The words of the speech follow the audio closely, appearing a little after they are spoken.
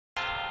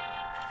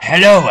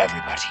Hello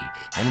everybody,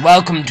 and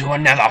welcome to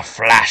another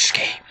Flash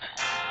game.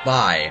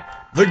 By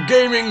the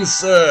Gaming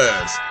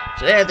Sirs.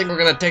 Today I think we're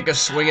gonna take a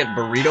swing at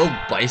Burrito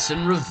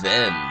Bison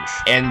Revenge.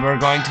 And we're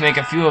going to make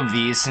a few of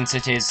these since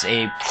it's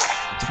a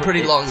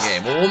pretty long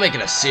game. Well, we'll make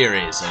it a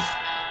series of...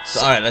 So,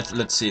 alright,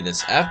 let's see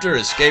this. After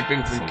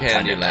escaping from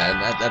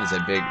Candyland, that is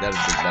big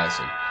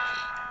bison.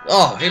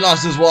 Oh, he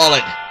lost his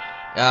wallet.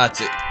 Ah,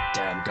 it's it.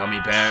 Damn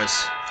gummy bears.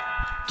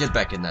 Get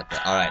back in that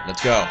bag. Alright,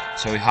 let's go.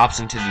 So he hops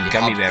into the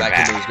gummy bear back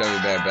bag. into his gummy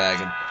bear bag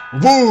and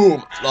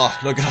boom! Oh,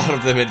 look at all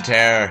of them in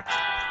terror.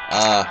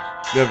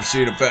 Never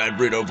seen a bad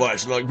burrito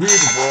bison like me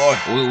before.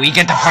 We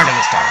get the part of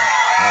the story.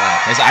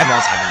 Alright. His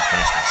eyeballs haven't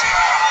finished this yet.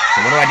 So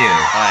what do I do?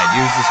 Alright,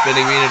 use the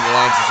spinning wheel to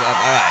launch yourself.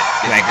 Alright.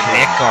 Do I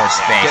click or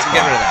space?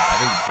 Get rid of that. I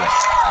think you click.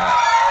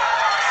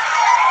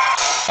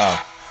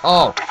 Alright.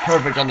 Oh,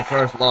 perfect on the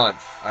first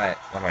launch. Alright.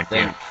 What do I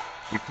do?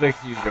 You click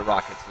to use your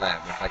rocket slam,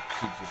 which like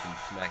keeps you from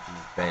smacking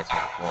your face on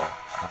the floor.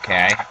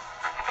 Okay.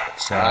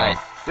 So alright.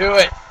 Do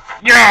it!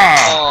 Yeah!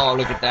 Oh,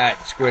 look at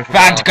that. Squish it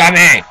Fat off.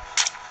 gummy!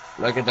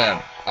 Look at them.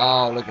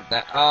 Oh, look at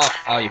that.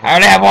 Oh, you I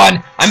only have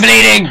one! I'm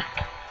bleeding!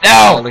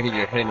 Oh, No! look at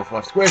you hitting the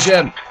floor. Squish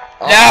him!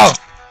 Oh,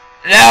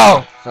 No!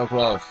 No! so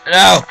close.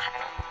 No!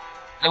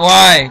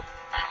 Why?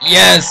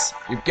 Yes!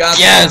 You got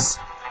Yes!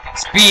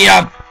 Speed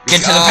up!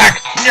 Get to the back!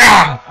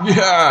 No! this.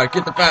 Yeah,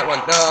 get the fat one.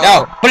 No!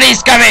 No!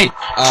 Police gummy!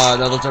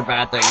 No, those are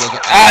bad things. Those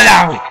are... Oh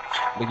no!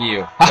 Look at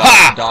you.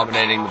 Ha-ha!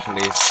 Dominating the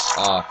police.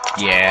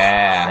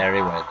 Yeah! There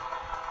he went.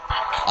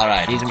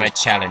 Alright. These are my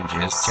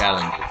challenges.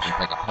 Challenges. It's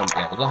like 100.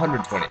 Yeah, there's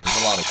 120. There's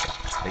a lot of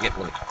challenges. They get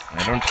really tough.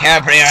 I don't care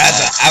for your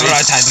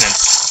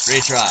advertisements.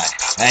 Retry.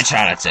 I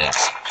try not to.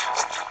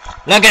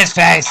 Look at his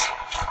face!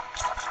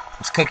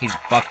 This cookie's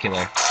butt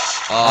killer.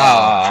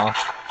 Oh. Oh.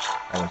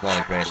 That was not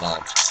a great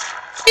launch.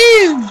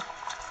 Ew!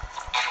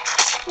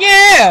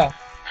 Yeah!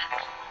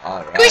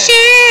 Alright.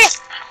 Squishy!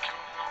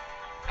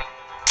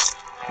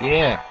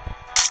 Yeah.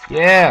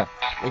 Yeah.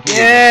 Look at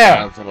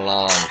Yeah. you bouncing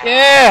along.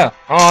 Yeah!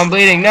 Oh, I'm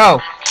bleeding.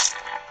 No!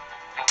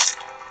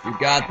 You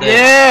got this.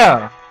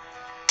 Yeah!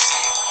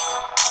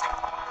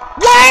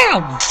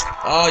 Wham!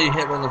 Oh, you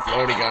hit one of the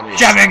floaty gummies.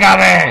 Chubby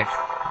gummy!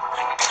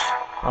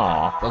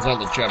 Aw. Those aren't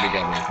the chubby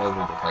gummies. Those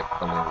are just like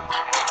balloons.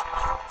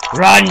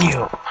 Run,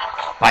 you!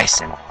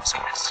 Bison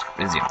awesomeness.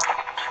 Resume.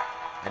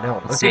 I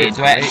know. Let's see,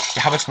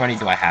 how much money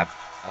do I have?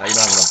 You don't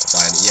have enough to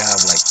buy anything. You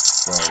have like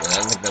 4. I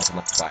don't think that's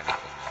enough to buy anything.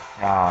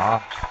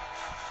 Aw.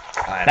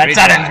 Alright, That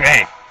saddens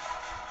me!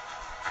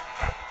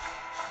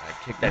 I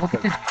kicked that Look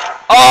at cookie. this.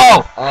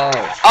 Oh!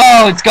 Oh,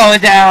 Oh, it's going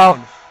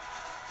down!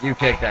 you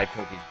kicked that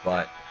cookie's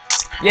butt.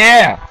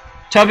 Yeah!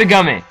 Chubby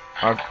gummy.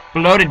 Or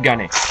bloated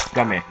gummy. You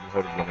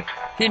heard it, Gummy.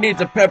 He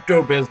needs a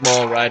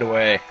Pepto-Bismol right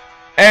away.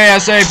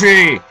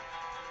 ASAP!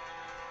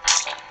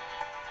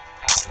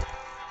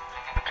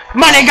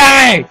 Money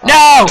gummy!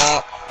 No!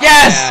 No.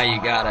 Yes! Yeah,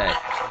 you got it.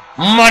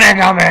 Money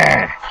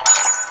gummy!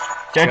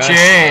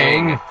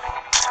 Cha-ching!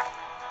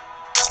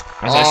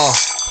 Oh,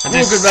 As look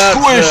I at that,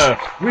 squish.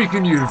 sir. We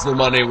can use the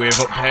money we've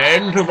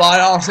obtained to buy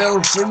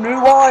ourselves some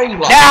new wine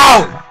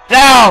glasses.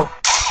 No! No!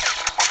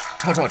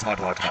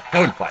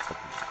 Don't buy them.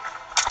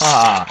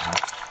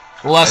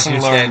 Lesson As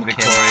you stand learned, kid.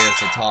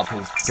 victorious atop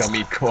his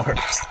gummy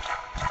corpse.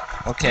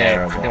 Okay,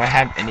 Terrible. do I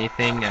have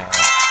anything,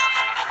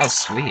 Oh,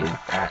 sweet.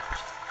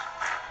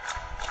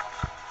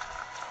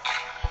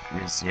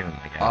 Resume,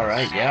 I guess.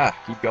 Alright, yeah.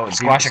 Keep going.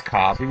 Squash a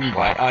cop. See what you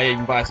buy. Oh, yeah, you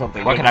can buy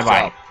something. What Look can I at buy?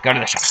 shop. Go to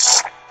the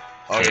shop.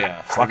 Oh,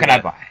 yeah. What can I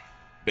buy?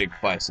 Big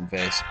bison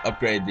face.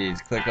 Upgrade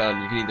these. Click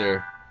on, you can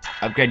either...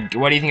 Upgrade.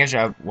 What do you think I should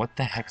have? What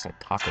the heck's a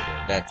taco doing?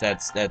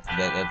 That's the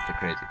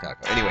crazy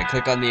taco. Anyway,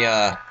 click on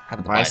the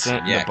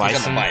Bison? Yeah, The click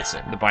on bison? the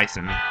bison. The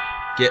bison.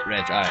 Get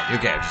rich. Alright, who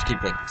cares? Just keep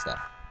clicking stuff.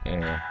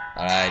 Yeah.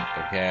 Alright,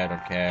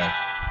 don't care.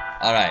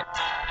 Alright.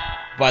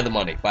 Buy the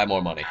money. Buy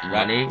more money.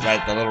 Money?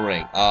 Right, the little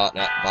ring. No,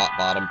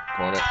 bottom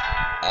corner.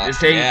 This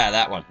thing? Yeah,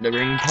 that one. The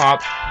ring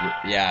pop.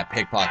 Yeah,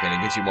 pickpocket.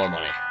 It gets you more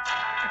money.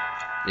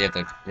 You have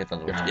to hit the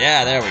little...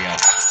 Yeah, there we go.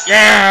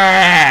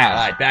 Yeah!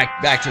 Alright,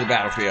 back to the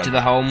battlefield. To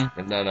the home.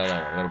 No, go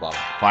to bottom.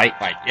 Fight.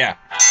 Fight, yeah.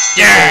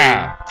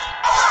 Yeah!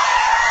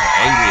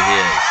 How angry he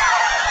is.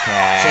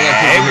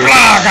 Okay.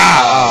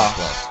 Oh,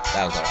 close.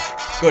 That was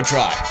alright. Good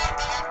try.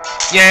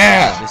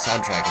 Yeah! This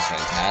soundtrack is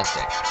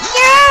fantastic.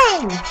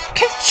 No!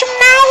 Can't you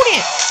mount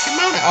it?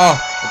 Oh,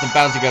 it's a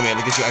bouncy gummy.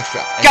 It'll get you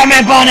extra.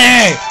 Gimme,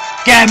 bunny!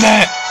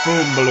 Gimme!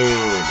 Boom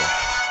balloon.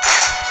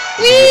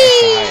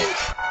 Whee!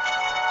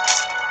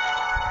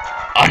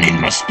 I need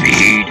my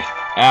speed.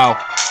 Ow.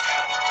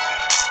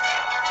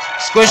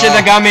 Squish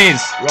the gummies.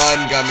 Run,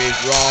 gummies,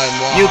 run.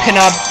 You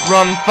cannot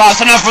run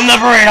fast enough from the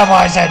burrito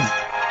bison.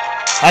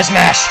 I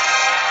smash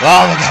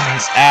all the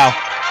gummies. Ow.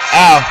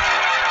 Ow.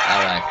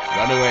 Alright,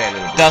 run away a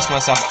little bit. Dust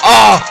myself.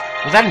 Oh!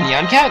 Was that a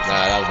neon cat? No,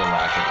 that was a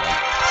rocket one.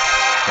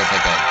 That's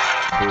like a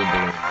boom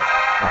balloon.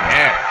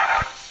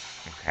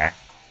 Okay.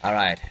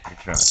 Alright.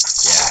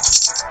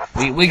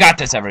 Yeah. We got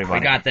this, everybody.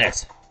 We got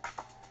this.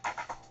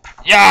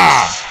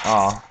 Yeah!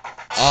 Oh.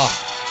 Oh.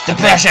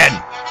 Depression!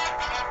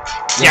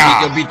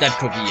 You'll beat that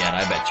cookie yet,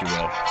 I bet you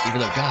will. Even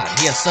though, God,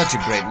 he has such a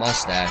great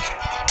mustache.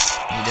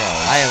 He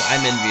does.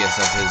 I'm envious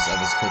of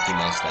his cookie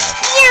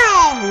mustache.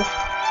 No!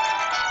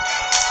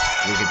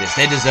 Look at this.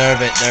 They deserve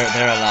it.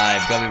 They're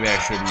alive. Gummy bears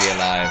shouldn't be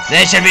alive.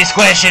 They should be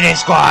squished and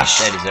squashed.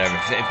 They deserve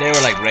it. If they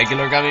were like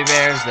regular gummy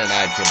bears, then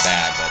I'd feel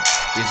bad. But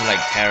these are like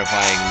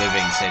terrifying,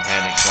 living,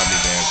 satanic gummy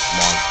bear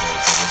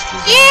monsters. They just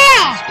deserve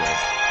to be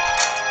squished.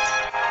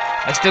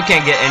 I still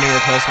can't get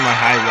anywhere close to my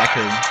high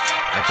record.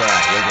 That's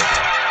alright. You'll get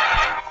there.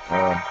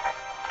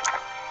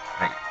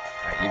 Right,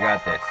 you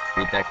got this.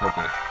 Beat that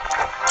cookie.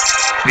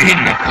 Beat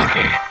the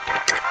cookie.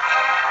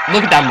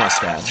 Look at that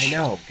mustache. I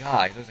know.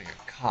 God, he looks like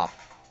a cop.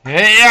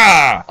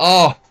 Yeah!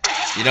 Oh,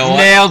 you know what?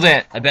 Nailed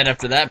it. I bet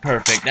after that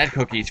perfect, that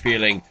cookie's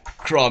feeling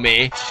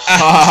crummy.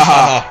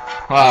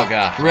 Wow,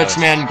 God. Rich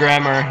man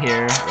grammar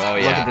here. Oh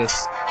yeah. Look at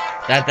this.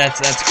 That's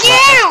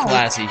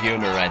classy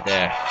humor right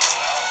there.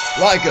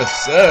 Like a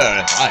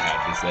sir, if I had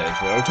to say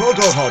so.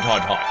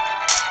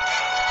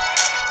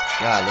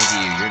 God, look at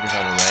you. You're just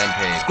on a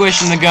rampage.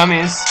 Squishing the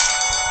gummies.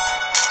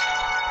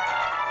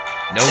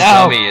 No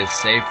gummy is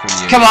safe from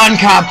you. Come on,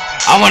 cop.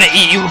 I want to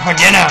eat you for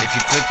dinner. If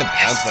you click the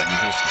pound button, you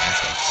can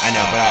smash them. I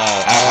know, but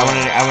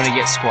I want to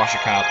get squash a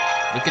cop.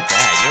 Look at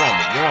that. You're on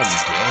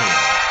the game.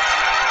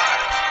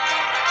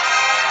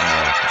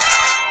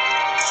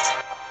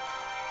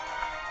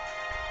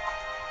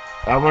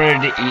 I wanted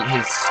to eat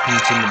his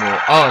consumable.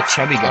 Oh, a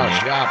chubby gummy.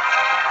 Oh,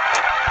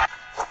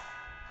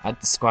 I have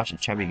to squash a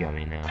chubby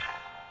gummy now.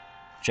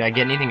 Should I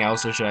get anything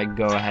else, or should I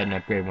go ahead and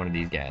upgrade one of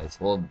these guys?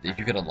 Well, if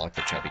you could unlock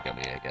the chubby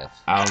gummy, I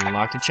guess. I'll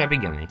unlock the chubby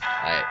gummy.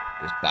 Alright,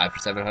 just buy for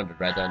 700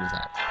 right down his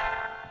hat.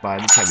 Buy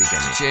the chubby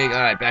gummy. Ching,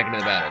 alright, back into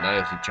the battle. Now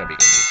you'll see chubby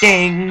gummies.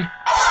 Ding!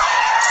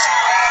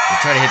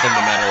 Just try to hit them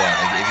no matter what.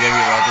 Like, if you have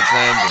your rocket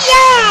slam, just...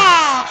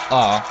 Yeah!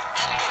 Oh.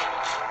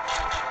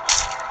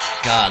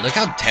 God, look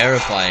how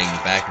terrifying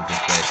the back of this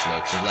place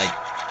looks. It's like...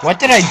 What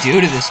did I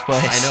do to this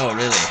place? I know,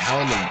 really. How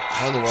in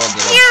the world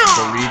did a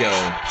burrito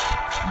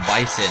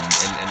bison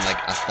and like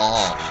a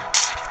thong?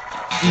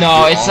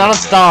 No, it's not a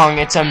thong.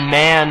 It's a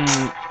man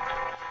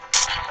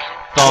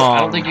thong. I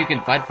don't think you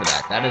can fight for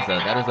that. That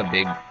is a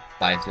big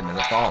bison in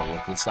a thong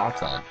with his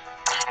socks on.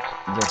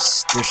 The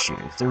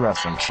shoes, the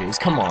wrestling shoes.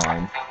 Come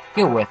on,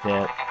 get with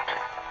it.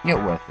 Get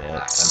with it.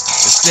 But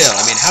still,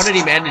 I mean, how did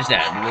he manage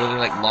that? Really,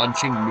 like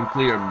launching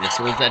nuclear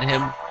missiles at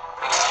him?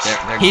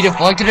 He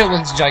deflected it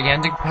with his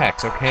gigantic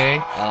pecs. Okay.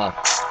 The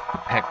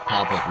peck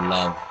pop of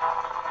love.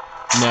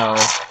 No,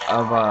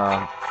 of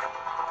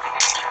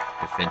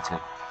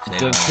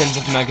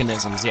defensive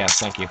mechanisms. Yes,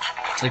 thank you.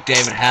 It's like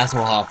David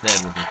Hasselhoff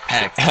then with his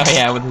pecs. Oh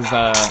yeah, with his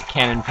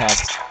cannon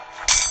pecs.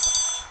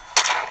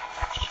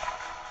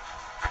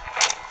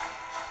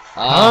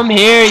 Come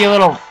here, you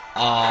little.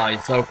 Oh,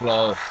 he's so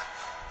close.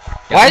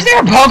 Why is there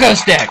a pogo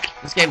stick?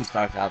 This game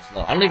starts out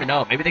slow. I don't even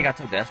know. Maybe they got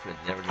so desperate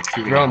they were just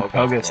shooting throwing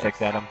pogo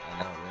sticks at him.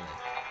 I know, really.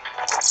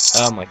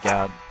 Oh my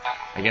god.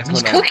 I guess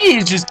this cookie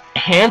is just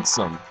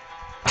handsome.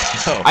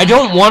 Oh. I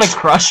don't want to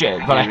crush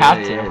it, but I have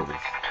really to. Is.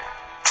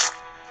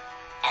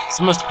 It's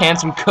the most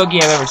handsome cookie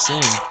I've ever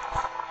seen.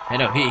 I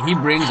know, he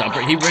brings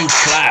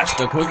class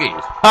to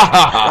cookies.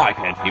 Why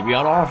can't he be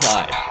on our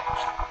side?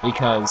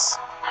 Because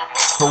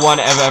for one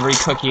of every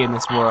cookie in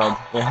this world,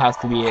 there has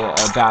to be a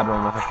bad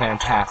one with a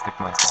fantastic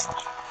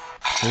mustache.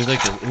 He's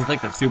like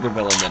the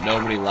supervillain that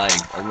nobody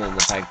likes, other than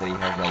the fact that he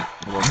has like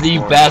the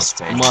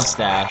best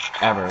mustache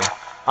ever.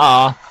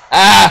 Ah!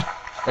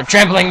 They're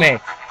trampling me.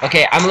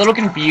 Okay, I'm a little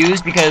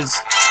confused because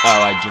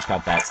I just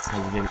got that.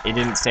 It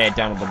didn't say it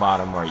down at the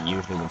bottom where it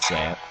usually would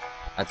say it.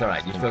 That's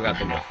alright. You still got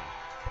the mission.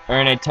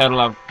 Earn a total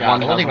of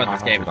God, the one thing about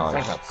this game is it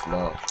starts out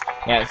slow.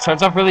 Yeah, it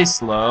starts off really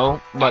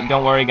slow, but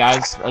don't worry,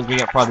 guys. As we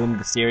get farther into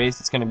the series,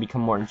 it's going to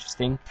become more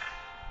interesting.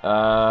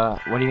 What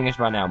do you think I should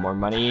buy now? More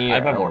money?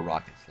 I'd buy more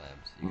rocket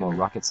slams. More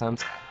rocket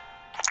slams?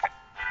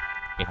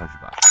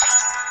 800 bucks.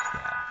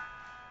 Yeah.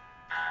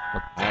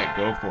 Alright,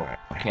 go for it.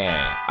 Okay.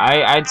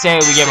 I'd say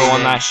we give it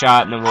one last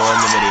shot and then we'll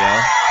end the video.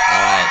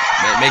 Alright.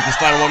 Make this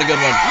final one a good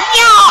one.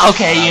 Yeah!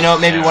 Okay, you know,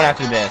 maybe one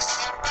after this.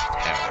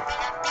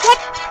 What?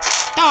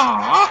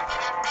 Aww.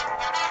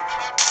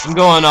 I'm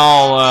going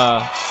all,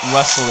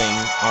 wrestling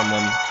on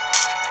them.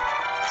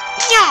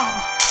 Yeah.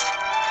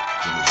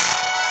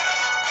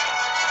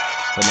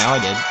 But now I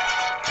did.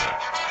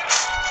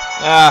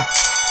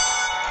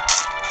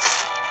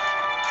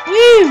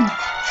 Woo!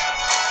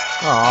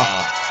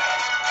 Aww.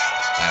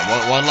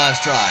 Alright, one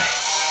last try.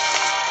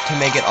 To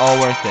make it all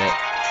worth it.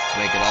 To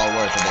make it all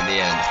worth it in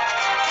the end.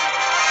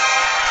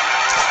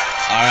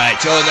 Alright,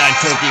 show that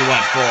cookie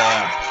what for.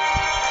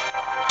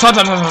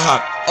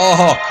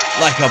 Oh,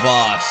 like a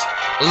boss.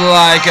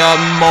 Like a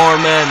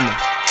Mormon.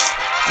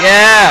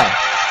 Yeah.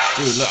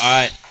 Dude, look,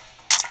 alright.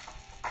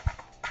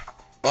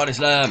 Body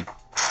slam.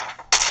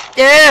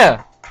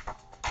 Yeah.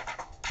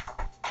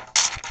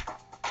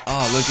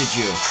 Oh, look at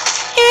you.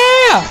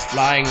 Yeah.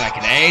 Flying like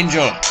an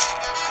angel.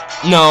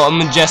 No, a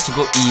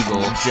majestical eagle.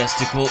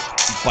 Majestical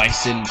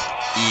bison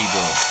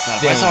eagle.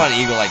 God, if I saw an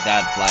eagle like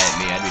that fly at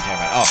me, I'd be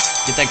terrified. Oh,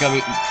 get that gummy,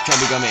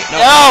 chubby gummy.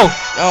 No!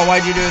 Oh,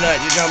 why'd you do that?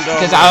 You jumped over.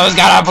 Because I was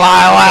gonna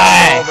fly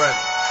away! Over it.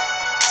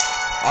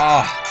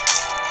 Oh.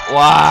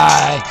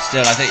 Why?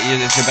 Still, I think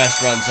it's your best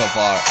run so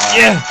far.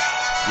 Yeah.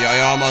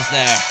 You're almost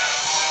there.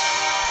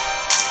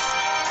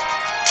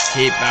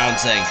 Keep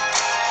bouncing.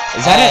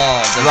 Is that it?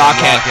 There's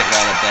Rocket. a rocket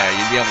right up there.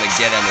 You'd be able to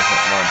get him if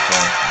it weren't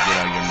for, you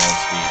know, your no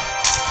speed.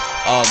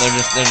 Oh, they're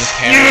just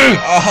carrying.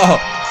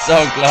 Oh, so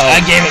close.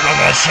 I gave it my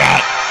best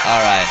shot. All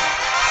right.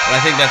 Well,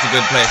 I think that's a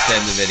good place to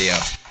end the video.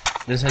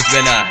 This has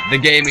been the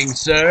Gaming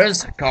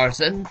Sirs,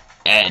 Carson.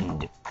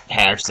 And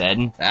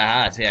Harrison.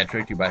 See, I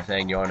tricked you by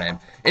saying your name.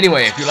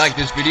 Anyway, if you like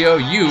this video,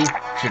 you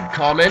should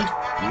comment,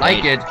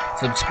 like it,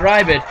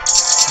 subscribe it,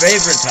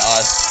 favorite to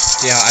us.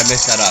 See how I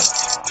messed that up.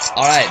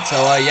 Alright, so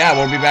yeah,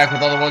 we'll be back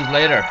with other ones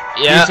later.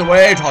 Yeah. Peace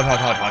away.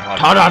 Ta-ta-ta-ta-ta.